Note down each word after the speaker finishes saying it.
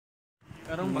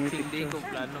Karong Boxing Day ko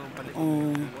plano palit.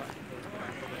 Oh.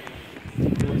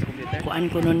 Kuan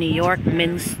ko no New York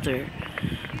Minster,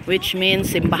 which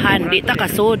means simbahan. Di ta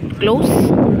kasod. Close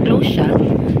siya.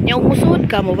 Nya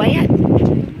umusod ka mo bayad.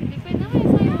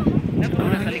 Napa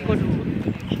man sa likod.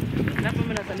 Napa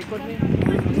man sa likod ni.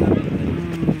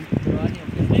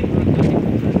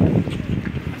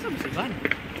 Asa mo si Van?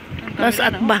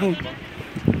 Nasa atbang.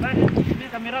 Van,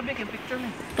 kamera ba kay picture ni?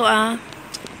 To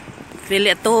Feel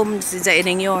at home si Jai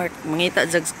New York. Mangita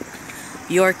jag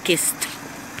Yorkist.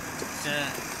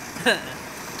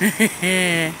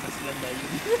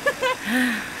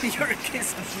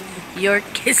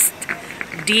 Yorkist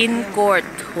Dean Court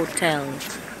Hotel.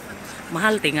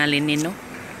 Mahal tingalin ni no?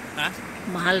 Ha?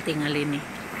 Mahal tingalin ni.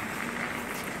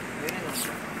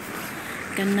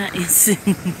 Kana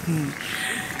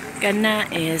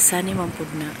is sani man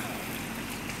pud na.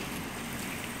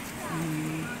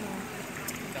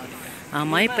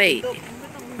 May pay.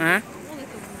 Ha?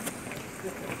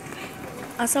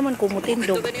 Asa man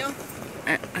kumutindog?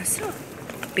 Asa?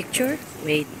 Picture?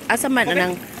 Wait. Asa man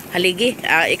anang haligi?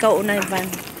 Ikaw una Van.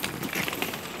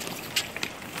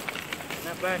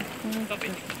 Napan.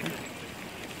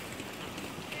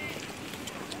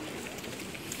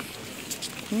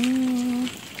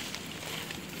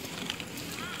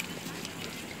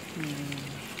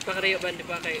 Pakarayo ba di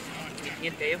pa kay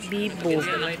ngit kayo?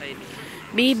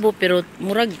 Bibo pero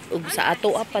murag ug sa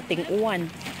ato pating uwan.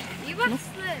 No?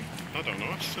 I don't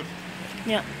know.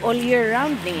 Yeah, all year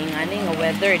round ning ngani nga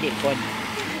weather di pod.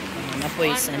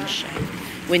 Napoy sunshine.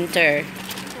 Winter.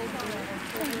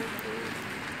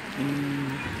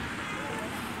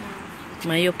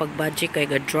 Mayo pag budget kay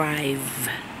ga drive.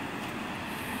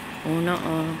 Una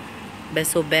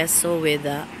beso with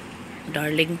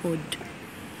Darlinghood.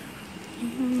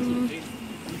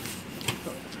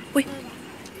 Uy.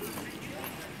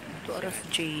 Ito aras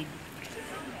Jade.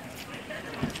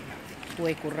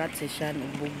 Huwag kurat si siya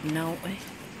bugnaw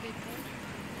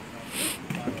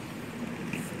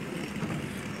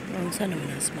saan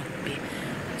naman ang smakpi?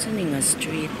 Saan nga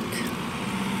street?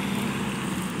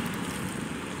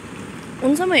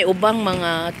 Unsa may ubang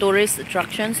mga tourist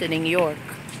attractions in New York?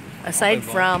 Aside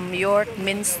from York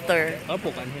Minster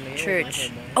Church.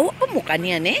 Awa pa mo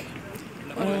kanyan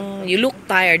you look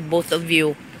tired, both of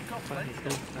you.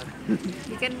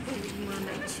 You can book mga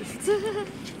night shift.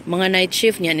 Mga night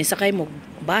shift niya, nisakay mo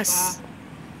bus.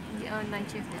 Night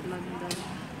shift at London.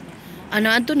 Ano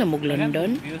ato na mog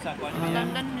London?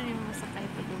 London na yung masakay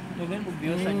pa doon. Dugan po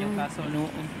view sa inyong kaso. No.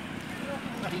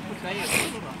 Dito sayo.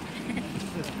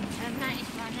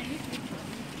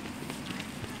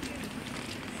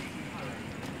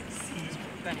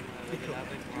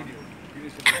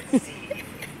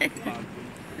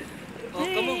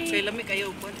 Kamu kay lami kayo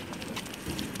po.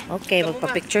 Okay,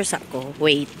 magpa-picture sa ako.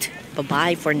 Wait.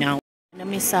 Bye-bye for now.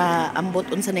 Nami sa ambot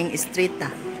unsa ning street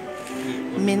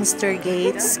Minster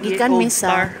Gates. Gikan mi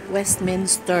sa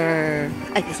Westminster.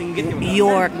 Ay,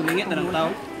 York.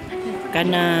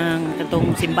 Kanang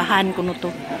katong simbahan kuno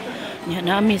to. Nya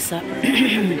nami sa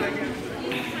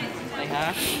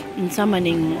unsa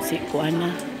maning si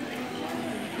kuana.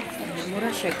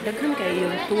 Mura siya daghan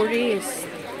kayo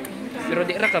tourist. Pero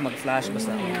di ra ka mag-flash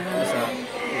basta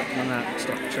mga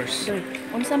structures.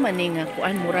 Unsa man ni nga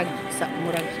kuan murag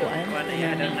kuan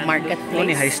marketplace.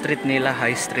 Ni high street nila,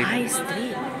 high street. High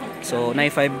street. So, na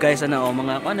five guys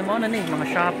mga ano mo na ni, mga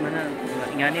shop na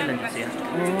ingani lang siya.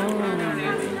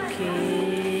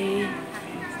 Okay.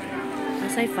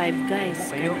 Asay Five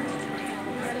Guys.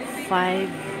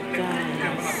 Five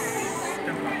Guys.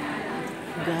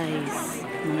 Guys,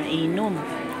 mga inom.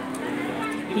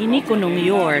 Ini ko New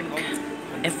York.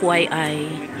 FYI.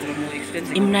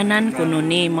 Imnanan ko no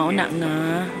ni mauna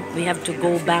nga we have to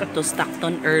go back to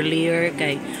Stockton earlier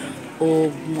kay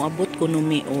moabot ko no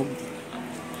mi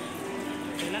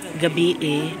gabi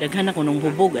daghan ako nung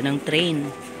hubog anang train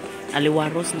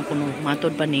aliwaros na kuno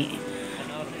matod pa ni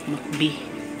Macbi.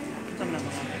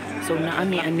 So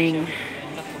naami aning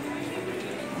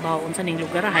baon sa ning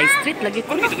lugar high street lagi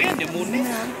ko na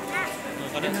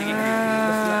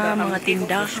mga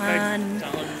tindahan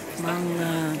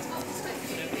mga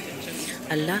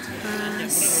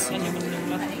alahas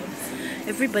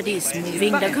everybody is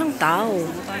moving daghang tao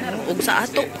ug sa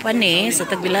ato pa ni sa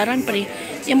Tagbilaran pa ni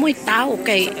yamoy tao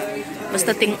kay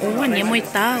basta ting-uwan yamoy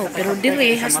tao pero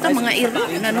dire hasta mga iro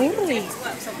nanuroy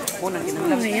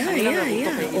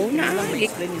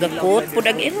gakot pud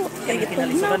ag iro kay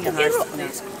gitugnaw pud iro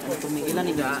tumiilan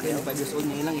ni ga pagusod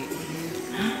niya ilang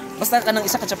basta kanang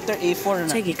isa ka chapter A4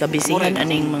 na sige kabisihan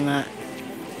aning mga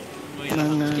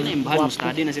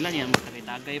study na sila niya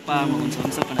Tagay pa,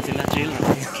 maunsa-unsa pa na sila chill.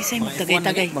 Kisay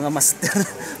magtagay-tagay. Mga master,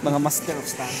 mga master of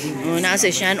study.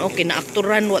 Nasa siya, okay,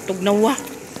 na-aktoran, watog nawa.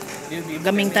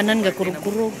 Gaming tanan,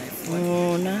 gakurog-kurog.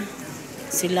 Na.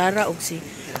 Si Lara o si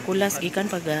Kulas,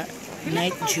 gikan pag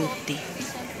night duty.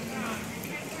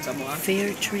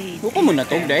 Fair trade. Buko mo na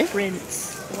to, day?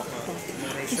 Prince.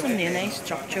 Ito na yun, nice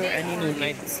structure. Ano yun?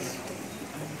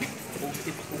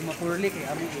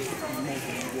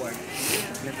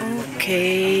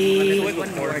 Okay.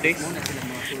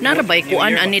 Narabay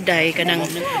kuan ani day kanang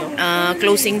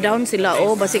closing down sila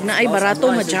basig na ay barato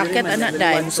nga jacket ana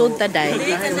day musod ta day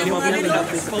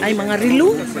ay mga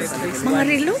relo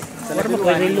or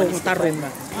mga relo nga tarong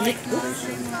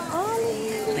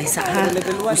ay saha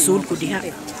musod ko diha,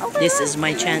 this is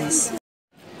my chance.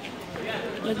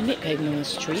 Lagmi kay mga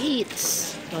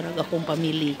streets para akong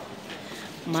pamili,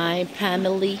 my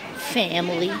family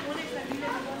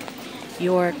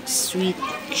York Street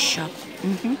Shop.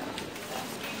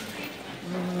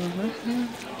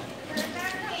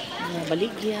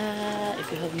 Baligya if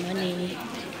you have money.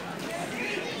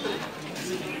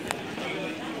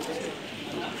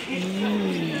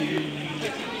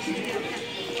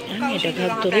 Ay,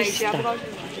 daghang turista.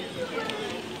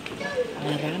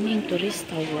 Maraming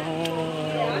turista.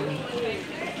 Wow.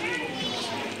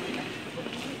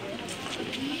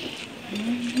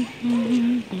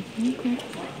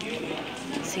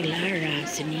 Si Lara,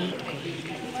 si Nico.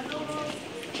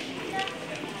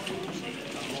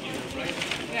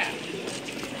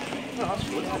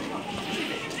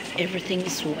 Everything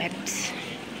is wet.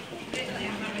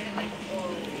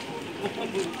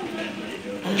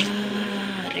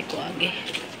 Rico age.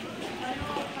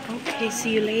 Okay,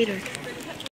 see you later.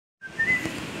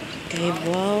 Okay,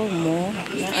 wow mo.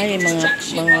 Ay,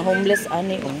 mga homeless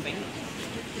ani oh.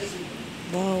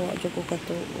 Wow, ajo ko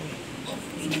kato.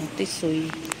 Tisoy.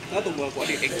 Ato ba ko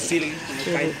di exil,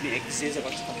 kind ni exil sa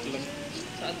pagkakatulan.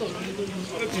 Sa ato,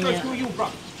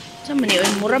 sa man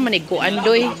mura man ig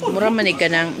kuandoy, mura man ig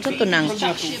kanang sa to nang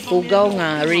Pugaw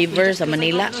nga river sa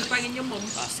Manila.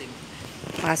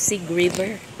 Pasig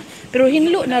River. Pero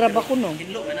hinlo na ra ba kuno?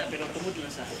 Hinlo na pero tungod lang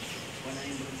sa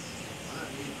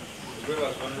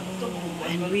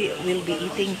And we will be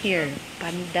eating here.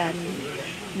 Pandan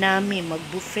nami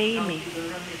mag-buffet mi.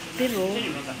 Pero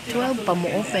 12 pa mo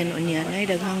open unya nay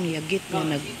daghang yagit nga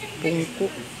nagpungko.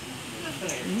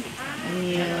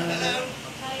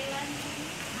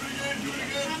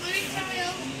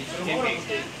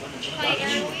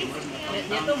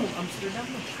 Dito mo Amsterdam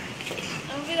mo.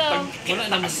 Ang bilang. Wala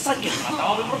na masakit.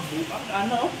 Matawa mo bukang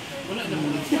ano? Wala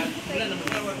na.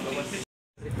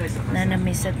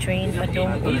 Nanami sa train pa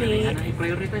dong uli.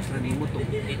 I-prioritize na nimo to.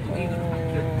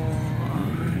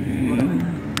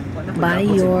 By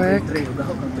York,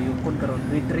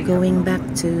 going back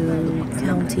to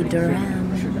County Durham.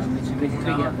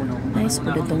 Nice po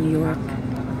itong York.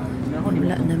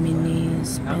 Wala namin ni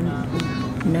spend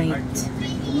night.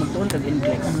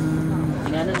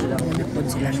 Wala po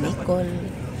silang Nicole.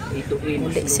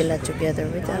 Muli sila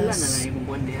together with us.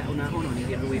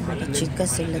 Chika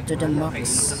sila to the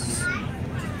max.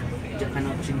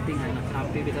 Ano ko sinting na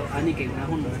happy bitaw ani kay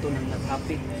unahon mo to nang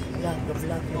happy.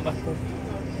 Vlog mo ako.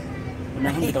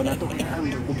 Unahon bitaw nato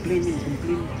complain.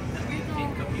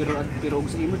 Pero og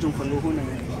sa imo jung paluhon na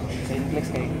sa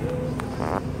Inflex kay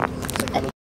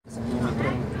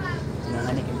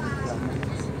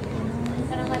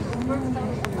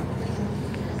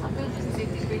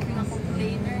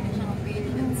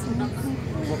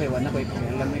okay, wala ko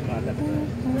alam may balat.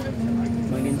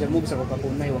 Mga ninja moves ako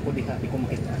kapunay, wako diha, di ko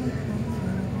makita.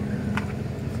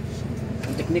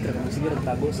 Ang teknik ra magsiguro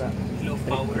tago sa low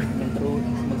power control,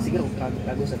 magsiguro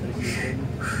tago sa television.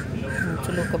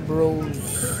 Tulo ka bros,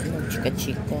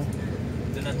 chika.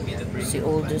 Si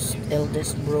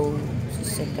eldest bro, si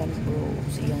second bro,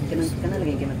 si youngest. Kana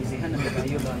lagi kinabisihan na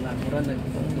kayo ba nga mura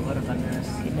nagtuhar ka na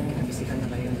kinabisihan na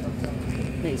kayo.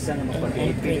 Na isa na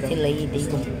And pretty lady.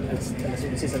 Alas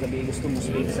sa gabi gusto mo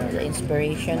speak sa The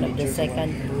inspiration of the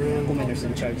second bro. commanders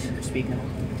in charge speak na.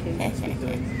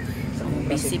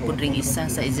 Busy po ring isa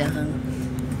sa isang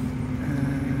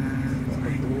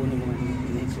Pagtuon ng mga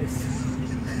teenagers.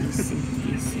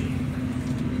 easy.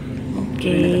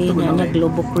 Okay, na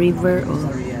naglobok river oh.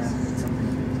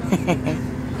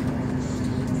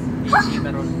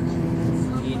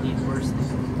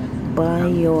 By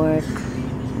York.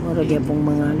 Mura gyapong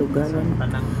mga lugaran.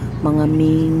 Mga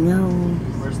mingaw.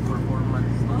 First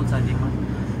performance tungod sa di man.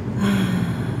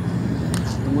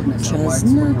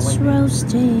 Chestnuts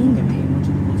roasting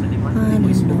on an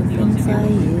open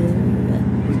fire.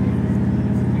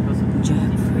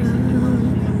 Jack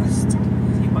Frost.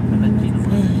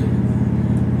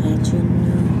 And you know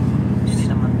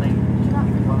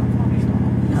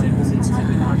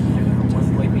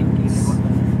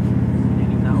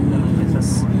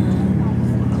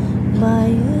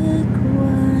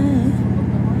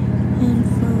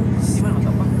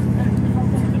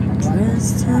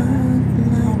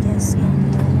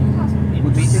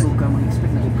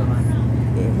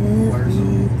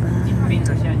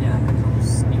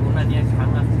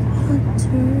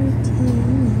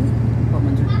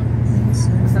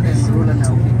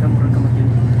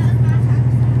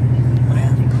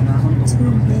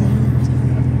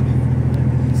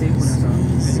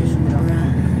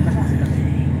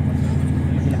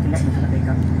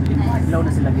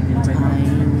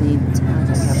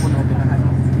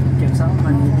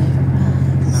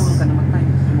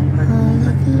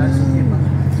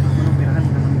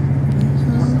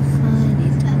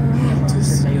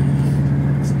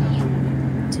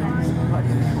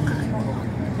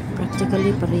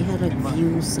pareha rag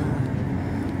view sa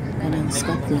kanang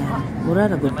Scotland. Mura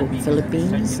ra gud po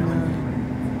Philippines na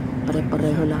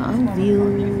pare-pareho lang ang view,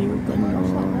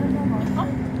 ganon.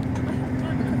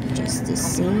 Just the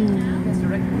same.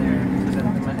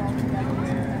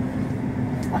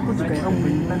 Ako di kayo ang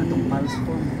bring na itong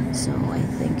milestone. So I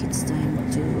think it's time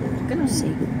to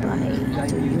say goodbye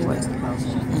to York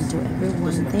and to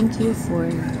everyone. Thank you for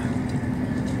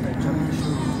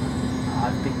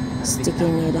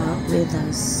sticking it out with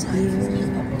us here,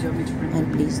 and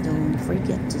please don't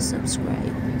forget to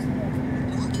subscribe.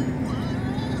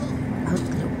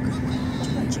 Outlook,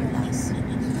 Georgia Lass.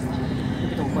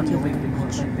 Ito, Thank you very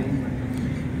much.